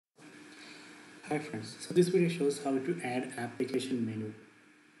Hi friends, so this video shows how to add application menu.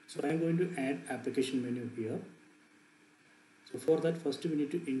 So I am going to add application menu here. So for that, first we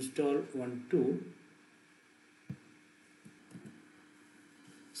need to install one tool.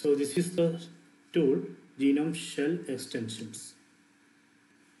 So this is the tool, Genome Shell Extensions.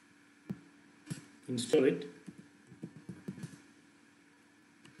 Install it.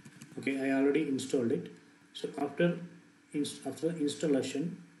 Okay, I already installed it. So after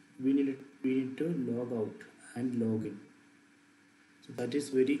installation, we need to log out and log in. So that is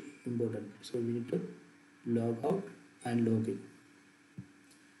very important. So we need to log out and log in.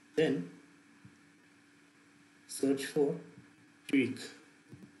 Then search for tweak.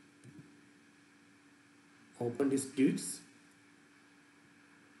 Open this tweaks.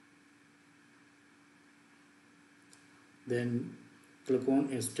 Then click on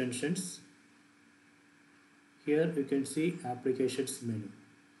extensions. Here you can see applications menu.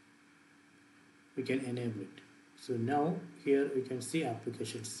 We can enable it. So now here we can see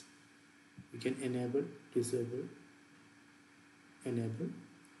applications. We can enable, disable, enable.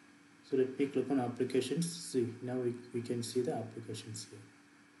 So let me click on applications. See, now we can see the applications here.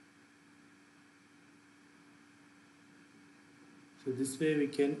 So this way we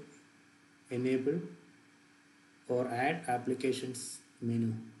can enable or add applications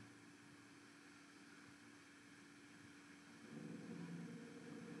menu.